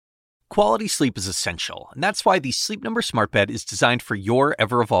Quality sleep is essential, and that's why the Sleep Number Smart Bed is designed for your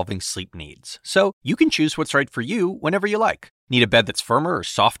ever-evolving sleep needs. So you can choose what's right for you whenever you like. Need a bed that's firmer or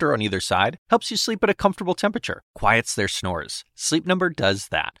softer on either side? Helps you sleep at a comfortable temperature, quiets their snores. Sleep Number does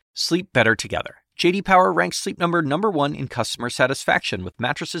that. Sleep better together. J.D. Power ranks Sleep Number #1 in customer satisfaction with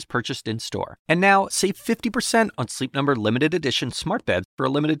mattresses purchased in-store. And now, save 50% on Sleep Number limited edition smart beds for a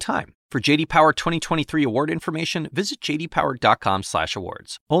limited time. For J.D. Power 2023 award information, visit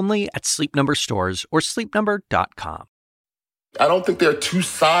jdpower.com/awards. Only at Sleep Number stores or sleepnumber.com. I don't think there are two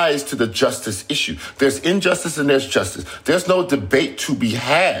sides to the justice issue. There's injustice and there's justice. There's no debate to be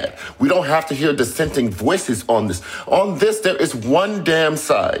had. We don't have to hear dissenting voices on this. On this, there is one damn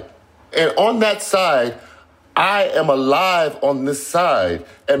side. And on that side, I am alive on this side,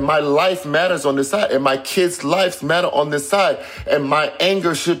 and my life matters on this side, and my kids' lives matter on this side, and my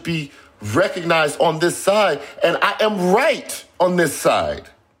anger should be recognized on this side, and I am right on this side.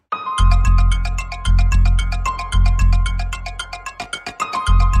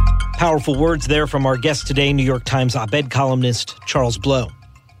 Powerful words there from our guest today, New York Times op-ed columnist Charles Blow.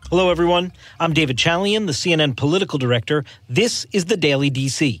 Hello, everyone. I'm David Chalian, the CNN political director. This is the Daily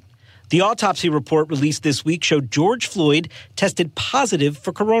DC. The autopsy report released this week showed George Floyd tested positive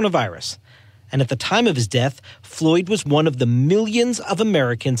for coronavirus. And at the time of his death, Floyd was one of the millions of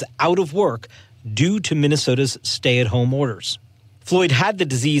Americans out of work due to Minnesota's stay-at-home orders. Floyd had the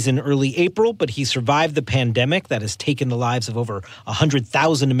disease in early April, but he survived the pandemic that has taken the lives of over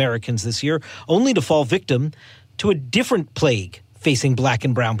 100,000 Americans this year, only to fall victim to a different plague facing black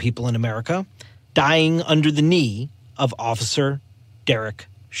and brown people in America, dying under the knee of Officer Derek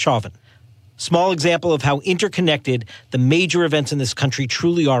Chauvin. Small example of how interconnected the major events in this country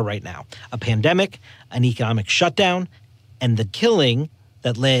truly are right now. A pandemic, an economic shutdown, and the killing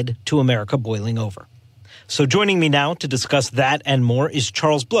that led to America boiling over. So joining me now to discuss that and more is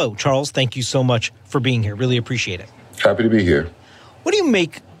Charles Blow. Charles, thank you so much for being here. Really appreciate it. Happy to be here. What do you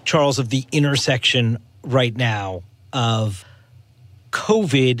make, Charles, of the intersection right now of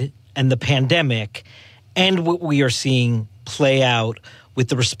COVID and the pandemic and what we are seeing play out with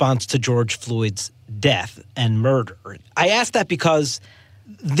the response to George Floyd's death and murder? I ask that because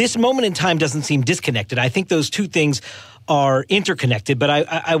this moment in time doesn't seem disconnected. I think those two things are interconnected, but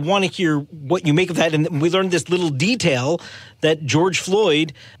I want to hear what you make of that. And we learned this little detail that George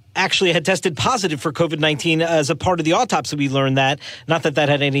Floyd actually had tested positive for COVID-19 as a part of the autopsy. We learned that. Not that that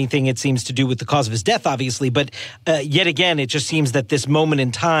had anything, it seems, to do with the cause of his death, obviously, but yet again, it just seems that this moment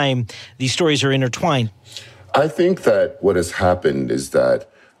in time, these stories are intertwined. I think that what has happened is that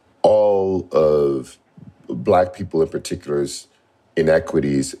all of Black people in particular's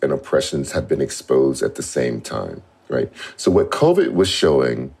inequities and oppressions have been exposed at the same time, right? So what COVID was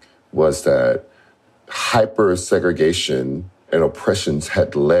showing was that hyper-segregation and oppressions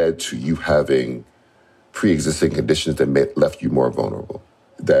had led to you having pre-existing conditions that left you more vulnerable.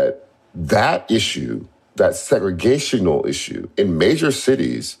 That issue, that segregational issue in major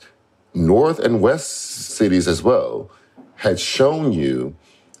cities, North and West cities as well, had shown you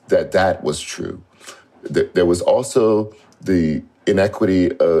that that was true. There was also the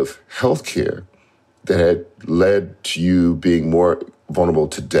inequity of healthcare that had led to you being more vulnerable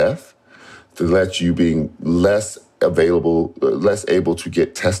to death, that led to you being less able to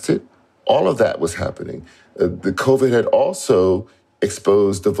get tested. All of that was happening. The COVID had also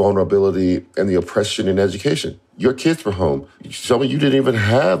exposed the vulnerability and the oppression in education. Your kids were home. Some of you didn't even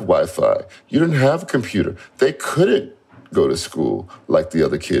have Wi-Fi. You didn't have a computer. They couldn't go to school like the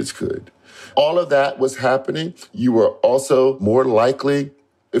other kids could. All of that was happening. You were also more likely,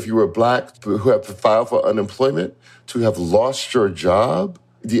 if you were Black who had to file for unemployment, to have lost your job.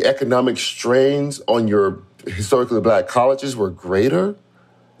 The economic strains on your historically Black colleges were greater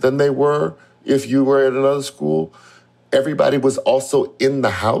than they were if you were at another school. Everybody was also in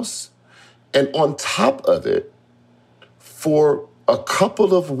the house. And on top of it, for a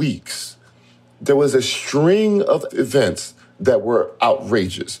couple of weeks, there was a string of events that were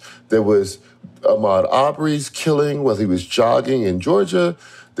outrageous. There was Ahmaud Arbery's killing while he was jogging in Georgia.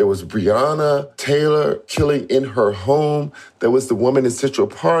 There was Breonna Taylor killing in her home. There was the woman in Central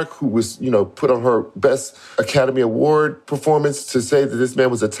Park who was, put on her best Academy Award performance to say that this man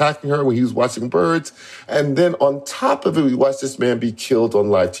was attacking her when he was watching birds. And then on top of it, we watched this man be killed on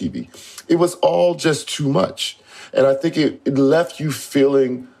live TV. It was all just too much. And I think it left you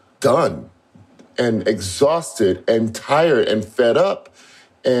feeling done and exhausted and tired and fed up.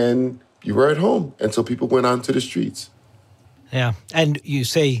 And you were at home. And so people went onto the streets. Yeah. And you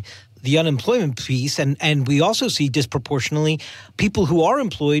say the unemployment piece, and we also see disproportionately people who are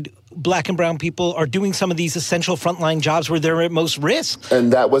employed Black and brown people are doing some of these essential frontline jobs where they're at most risk.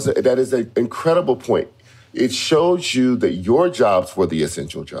 And that is an incredible point. It shows you that your jobs were the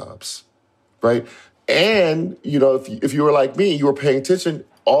essential jobs, right? And, if you were like me, you were paying attention,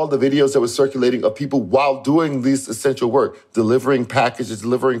 all the videos that were circulating of people while doing this essential work, delivering packages,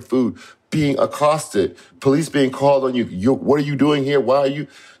 delivering food, being accosted, police being called on you. What are you doing here? Why are you,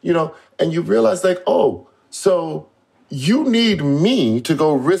 and you realize so you need me to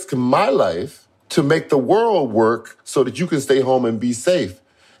go risk my life to make the world work so that you can stay home and be safe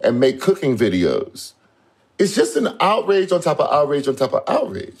and make cooking videos. It's just an outrage on top of outrage on top of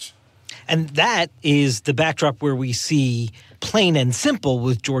outrage. And that is the backdrop where we see, plain and simple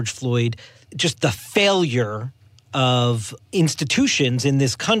with George Floyd, just the failure of institutions in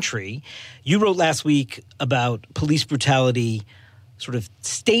this country. You wrote last week about police brutality, sort of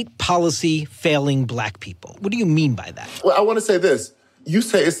state policy failing Black people. What do you mean by that? Well, I want to say this. You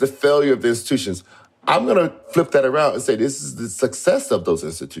say it's the failure of the institutions. I'm going to flip that around and say this is the success of those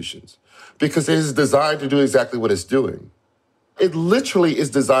institutions because it is designed to do exactly what it's doing. It literally is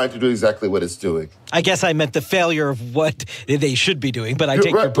designed to do exactly what it's doing. I guess I meant the failure of what they should be doing, but I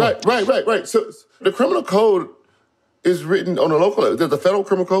take your point. Right. So the criminal code is written on a local level. There's a federal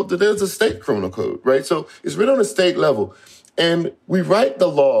criminal code, there's a state criminal code, right? So it's written on a state level. And we write the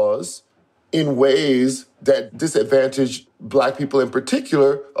laws in ways that disadvantage Black people in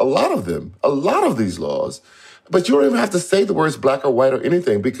particular, a lot of these laws. But you don't even have to say the words black or white or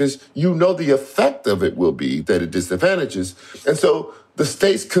anything because you know the effect of it will be that it disadvantages. And so the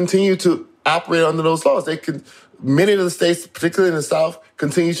states continue to operate under those laws. Many of the states, particularly in the South,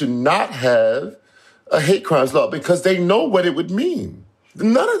 continue to not have a hate crimes law because they know what it would mean.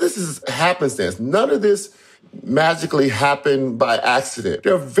 None of this is happenstance. None of this magically happened by accident.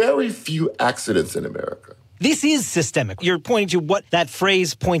 There are very few accidents in America. This is systemic. You're pointing to what that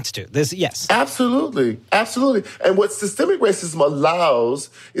phrase points to. Yes. Absolutely. And what systemic racism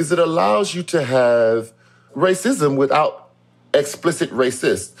allows is it allows you to have racism without explicit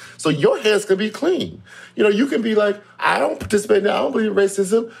racist. So your hands can be clean. You can be like, I don't participate in that. I don't believe in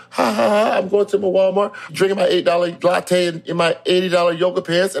racism. Ha, ha, ha. I'm going to my Walmart, drinking my $8 latte in my $80 yoga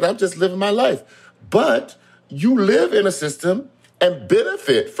pants, and I'm just living my life. But you live in a system and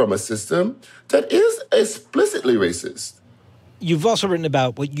benefit from a system that is explicitly racist. You've also written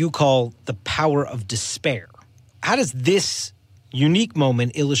about what you call the power of despair. How does this unique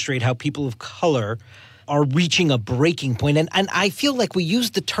moment illustrate how people of color are reaching a breaking point? And I feel like we use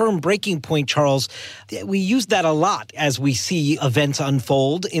the term breaking point, Charles. We use that a lot as we see events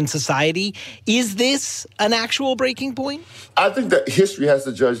unfold in society. Is this an actual breaking point? I think that history has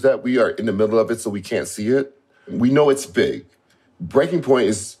to judge that. We are in the middle of it, so we can't see it. We know it's big. Breaking point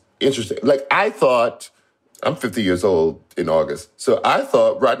is interesting. I thought, I'm 50 years old in August, so I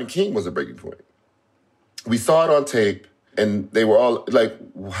thought Rodney King was a breaking point. We saw it on tape, and they were all like,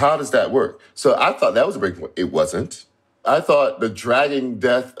 how does that work? So I thought that was a breaking point. It wasn't. I thought the dragging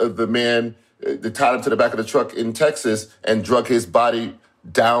death of the man that tied him to the back of the truck in Texas and drug his body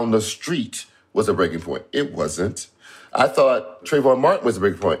down the street was a breaking point. It wasn't. I thought Trayvon Martin was a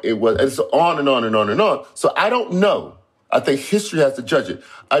breaking point. It was, and so on and on and on and on. So I don't know. I think history has to judge it.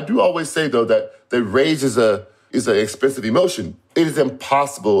 I do always say, though, that rage is an expensive emotion. It is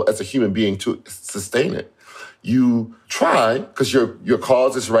impossible as a human being to sustain it. You try because your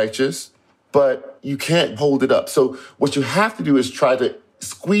cause is righteous, but you can't hold it up. So what you have to do is try to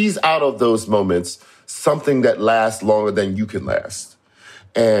squeeze out of those moments something that lasts longer than you can last.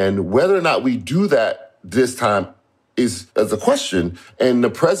 And whether or not we do that this time is as a question. And the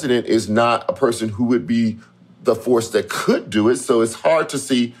president is not a person who would be the force that could do it. So it's hard to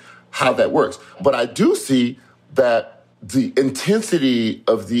see how that works. But I do see that the intensity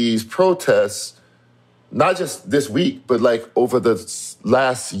of these protests, not just this week, but over the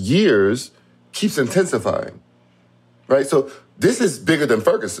last years, keeps intensifying, right? So this is bigger than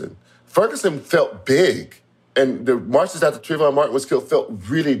Ferguson. Ferguson felt big, and the marches after Trayvon Martin was killed felt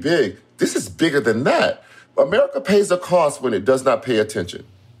really big. This is bigger than that. America pays a cost when it does not pay attention.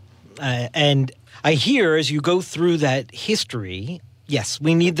 And I hear, as you go through that history, yes,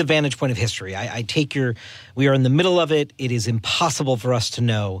 we need the vantage point of history. I take we are in the middle of it. It is impossible for us to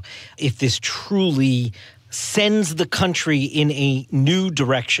know if this truly sends the country in a new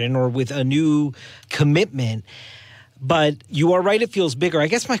direction or with a new commitment. But you are right, it feels bigger. I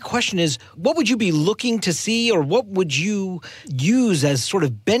guess my question is, what would you be looking to see, or what would you use as sort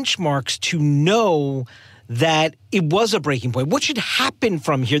of benchmarks to know that it was a breaking point? What should happen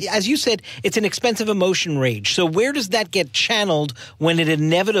from here? As you said, it's an expensive emotion rage. So where does that get channeled when it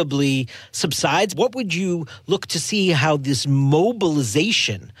inevitably subsides? What would you look to see how this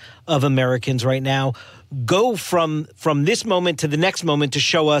mobilization of Americans right now go from this moment to the next moment to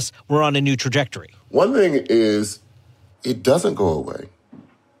show us we're on a new trajectory? One thing is, it doesn't go away.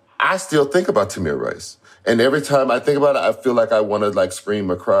 I still think about Tamir Rice. And every time I think about it, I feel like I want to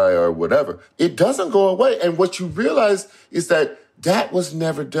scream or cry or whatever. It doesn't go away. And what you realize is that was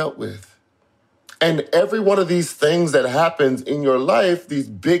never dealt with. And every one of these things that happens in your life, these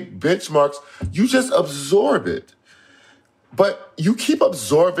big benchmarks, you just absorb it. But you keep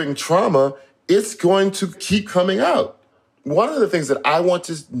absorbing trauma, it's going to keep coming out. One of the things that I want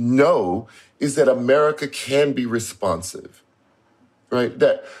to know is that America can be responsive. Right?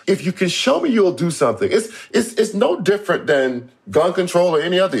 That if you can show me you'll do something, it's no different than gun control or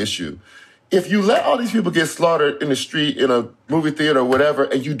any other issue. If you let all these people get slaughtered in the street, in a movie theater or whatever,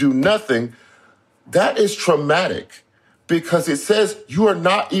 and you do nothing, that is traumatic because it says you are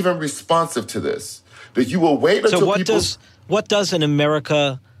not even responsive to this. That you will wait until what does an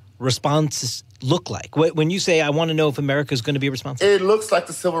America response look like? When you say, I want to know if America is going to be responsive? It looks like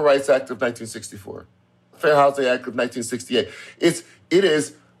the Civil Rights Act of 1964. Fair Housing Act of 1968. It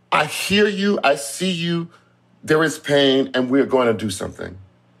is, I hear you, I see you, there is pain, and we're going to do something.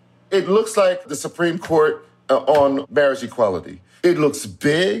 It looks like the Supreme Court on marriage equality. It looks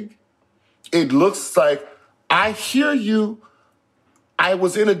big. It looks like, I hear you, I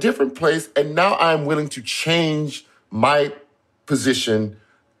was in a different place, and now I'm willing to change my position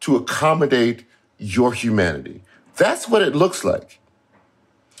to accommodate your humanity. That's what it looks like.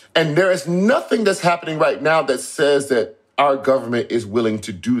 And there is nothing that's happening right now that says that our government is willing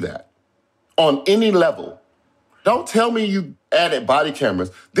to do that on any level. Don't tell me you added body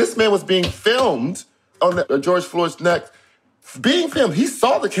cameras. This man was being filmed on George Floyd's neck. Being filmed, he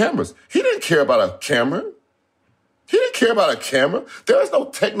saw the cameras. He didn't care about a camera. He didn't care about a camera. There is no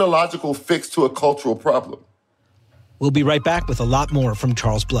technological fix to a cultural problem. We'll be right back with a lot more from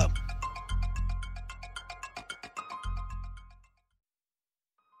Charles Blow.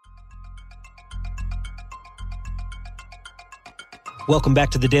 Welcome back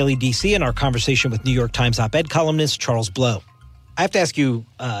to the Daily DC and our conversation with New York Times op-ed columnist Charles Blow. I have to ask you,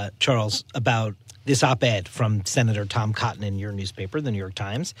 Charles, about this op-ed from Senator Tom Cotton in your newspaper, the New York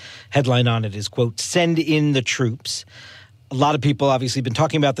Times. Headline on it is, quote, "Send in the troops." A lot of people obviously been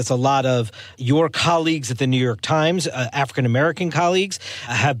talking about this. A lot of your colleagues at the New York Times, African-American colleagues,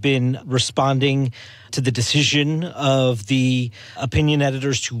 have been responding to the decision of the opinion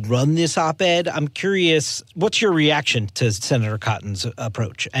editors to run this op-ed. I'm curious, what's your reaction to Senator Cotton's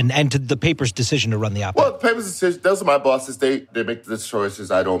approach and to the paper's decision to run the op-ed? Well, the paper's decision, those are my bosses. They make the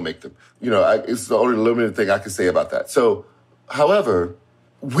choices. I don't make them. It's the only limited thing I can say about that. So, however,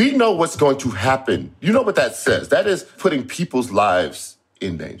 we know what's going to happen. You know what that says. That is putting people's lives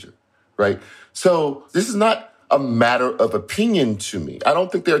in danger, right? So this is not a matter of opinion to me. I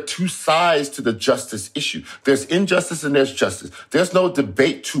don't think there are two sides to the justice issue. There's injustice and there's justice. There's no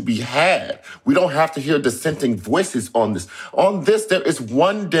debate to be had. We don't have to hear dissenting voices on this. On this, there is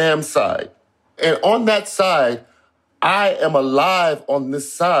one damn side. And on that side, I am alive on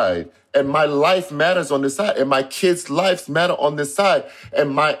this side. And my life matters on this side. And my kids' lives matter on this side.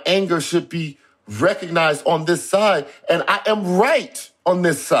 And my anger should be recognized on this side. And I am right on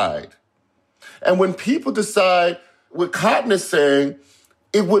this side. And when people decide what Cotton is saying,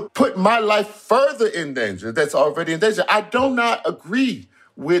 it would put my life further in danger that's already in danger. I do not agree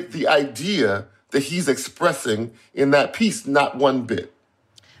with the idea that he's expressing in that piece, not one bit.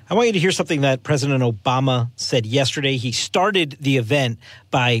 I want you to hear something that President Obama said yesterday. He started the event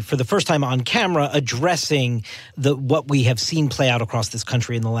by, for the first time on camera, addressing what we have seen play out across this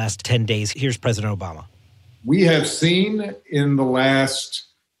country in the last 10 days. Here's President Obama. We have seen in the last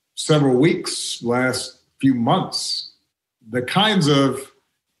several weeks, last few months, the kinds of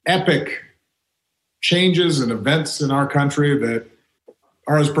epic changes and events in our country that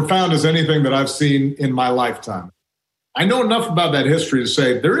are as profound as anything that I've seen in my lifetime. I know enough about that history to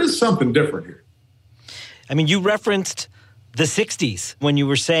say there is something different here. I mean, you referenced the 60s when you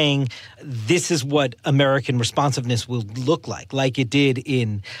were saying this is what American responsiveness will look like it did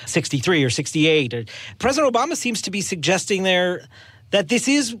in 63 or 68. President Obama seems to be suggesting there that this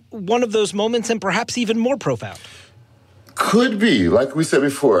is one of those moments and perhaps even more profound. Could be. Like we said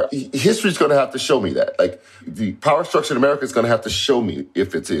before, history's going to have to show me that. Like, the power structure in America is going to have to show me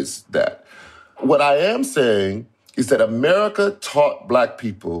if it is that. What I am saying is that America taught Black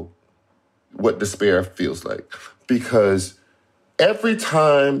people what despair feels like. Because every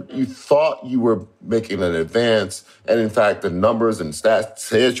time you thought you were making an advance, and in fact the numbers and stats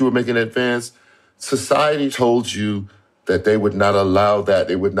said you were making an advance, society told you that they would not allow that.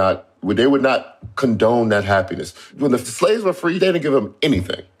 They would not condone that happiness. When the slaves were free, they didn't give them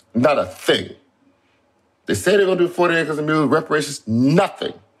anything, not a thing. They said they were going to do 40 acres and mules, reparations,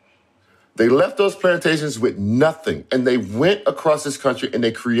 nothing. They left those plantations with nothing, and they went across this country and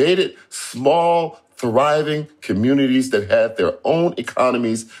they created small, thriving communities that had their own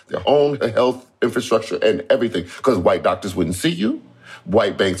economies, their own health infrastructure and everything, because white doctors wouldn't see you.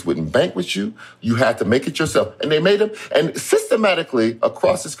 White banks wouldn't bank with you. You had to make it yourself. And they made them, and systematically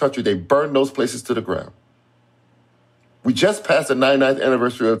across this country, they burned those places to the ground. We just passed the 99th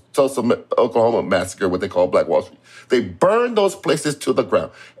anniversary of Tulsa, Oklahoma massacre, what they call Black Wall Street. They burned those places to the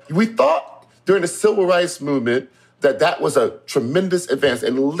ground. We thought during the Civil Rights Movement that was a tremendous advance.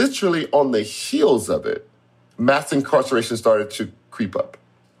 And literally on the heels of it, mass incarceration started to creep up.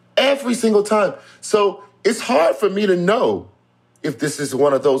 Every single time. So it's hard for me to know if this is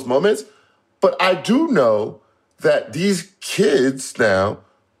one of those moments, but I do know that these kids now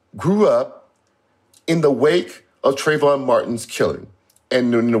grew up in the wake of Trayvon Martin's killing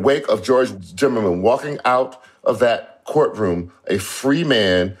and in the wake of George Zimmerman walking out of that courtroom, a free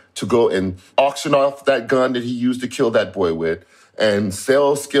man, to go and auction off that gun that he used to kill that boy with and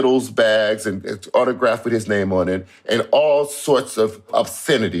sell Skittles bags and autograph with his name on it and all sorts of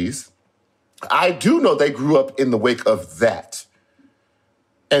obscenities. I do know they grew up in the wake of that.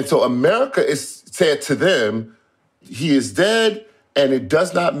 And so America is said to them, he is dead and it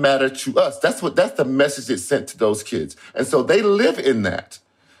does not matter to us. That's the message it sent to those kids. And so they live in that.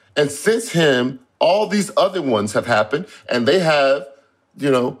 And since him, all these other ones have happened and they have,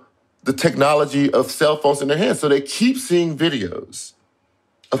 the technology of cell phones in their hands. So they keep seeing videos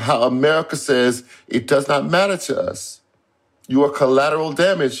of how America says it does not matter to us. You are collateral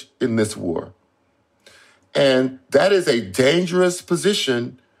damage in this war. And that is a dangerous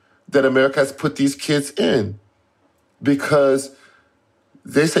position that America has put these kids in because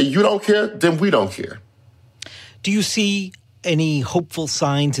they say, you don't care, then we don't care. Do you see any hopeful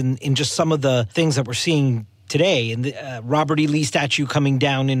signs in just some of the things that we're seeing today? And the Robert E. Lee statue coming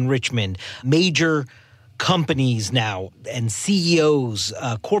down in Richmond, major companies now and CEOs,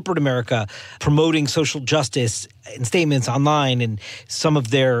 corporate America, promoting social justice in statements online and some of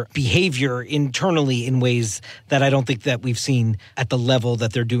their behavior internally in ways that I don't think that we've seen at the level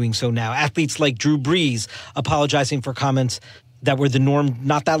that they're doing so now. Athletes like Drew Brees apologizing for comments that were the norm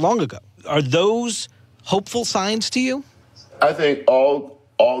not that long ago. Are those hopeful signs to you? I think all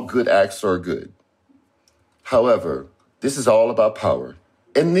good acts are good. However, this is all about power.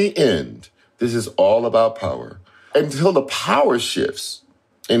 In the end, this is all about power. Until the power shifts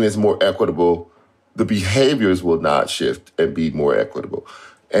and is more equitable, the behaviors will not shift and be more equitable.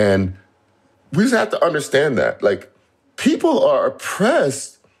 And we just have to understand that. Like, people are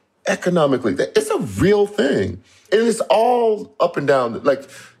oppressed economically. It's a real thing. And it's all up and down. Like,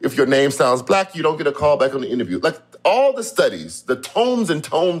 if your name sounds black, you don't get a call back on the interview. Like, all the studies, the tomes and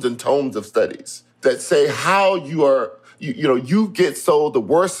tomes and tomes of studies that say how you are, you get sold the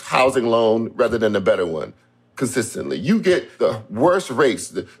worst housing loan rather than the better one consistently. You get the worst rates.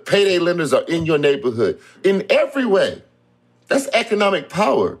 The payday lenders are in your neighborhood in every way. That's economic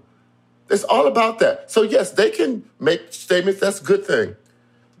power. It's all about that. So yes, they can make statements. That's a good thing.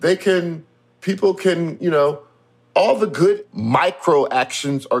 People can, all the good micro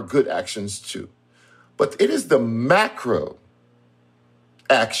actions are good actions too. But it is the macro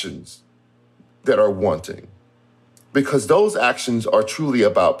actions that are wanting, because those actions are truly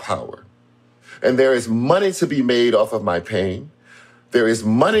about power. And there is money to be made off of my pain. There is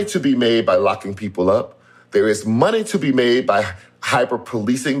money to be made by locking people up. There is money to be made by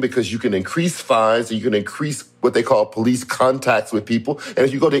hyper-policing, because you can increase fines and you can increase what they call police contacts with people. And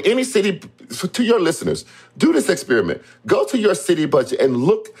if you go to any city, to your listeners, do this experiment. Go to your city budget and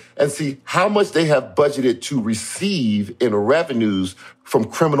look and see how much they have budgeted to receive in revenues from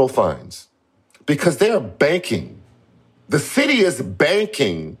criminal fines. Because they are banking. The city is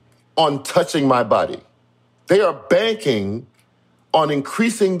banking on touching my body. They are banking on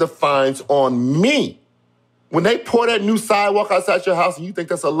increasing the fines on me. When they pour that new sidewalk outside your house and you think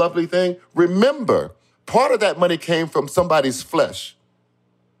that's a lovely thing, remember, part of that money came from somebody's flesh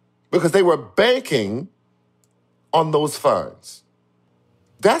because they were banking on those fines.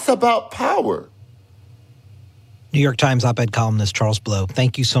 That's about power. New York Times op-ed columnist Charles Blow,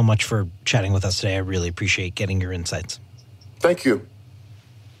 thank you so much for chatting with us today. I really appreciate getting your insights. Thank you.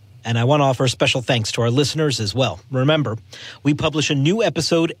 And I want to offer a special thanks to our listeners as well. Remember, we publish a new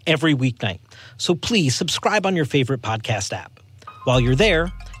episode every weeknight, so please subscribe on your favorite podcast app. While you're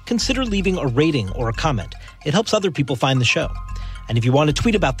there, consider leaving a rating or a comment. It helps other people find the show. And if you want to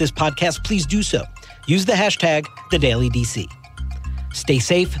tweet about this podcast, please do so. Use the hashtag #TheDailyDC. Stay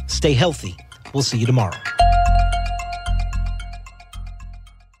safe, stay healthy. We'll see you tomorrow.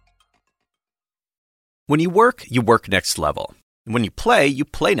 When you work next level. And when you play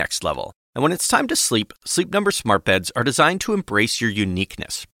next level. And when it's time to sleep, Sleep Number smart beds are designed to embrace your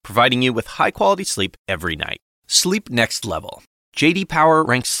uniqueness, providing you with high-quality sleep every night. Sleep next level. J.D. Power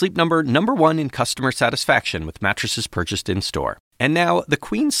ranks Sleep Number #1 in customer satisfaction with mattresses purchased in-store. And now, the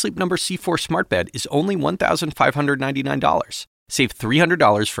Queen Sleep Number C4 smart bed is only $1,599. Save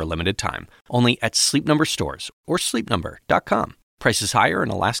 $300 for a limited time, only at Sleep Number stores or sleepnumber.com. Prices higher in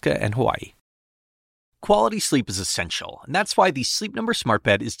Alaska and Hawaii. Quality sleep is essential, and that's why the Sleep Number smart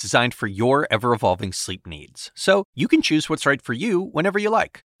bed is designed for your ever-evolving sleep needs. So you can choose what's right for you whenever you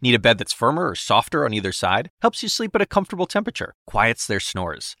like. Need a bed that's firmer or softer on either side? Helps you sleep at a comfortable temperature. Quiets their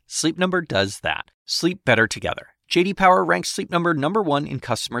snores. Sleep Number does that. Sleep better together. J.D. Power ranks Sleep Number #1 in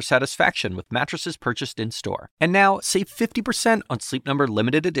customer satisfaction with mattresses purchased in-store. And now, save 50% on Sleep Number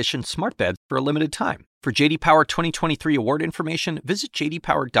limited edition smart beds for a limited time. For J.D. Power 2023 award information, visit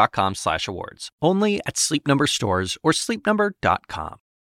jdpower.com/awards. Only at Sleep Number stores or sleepnumber.com.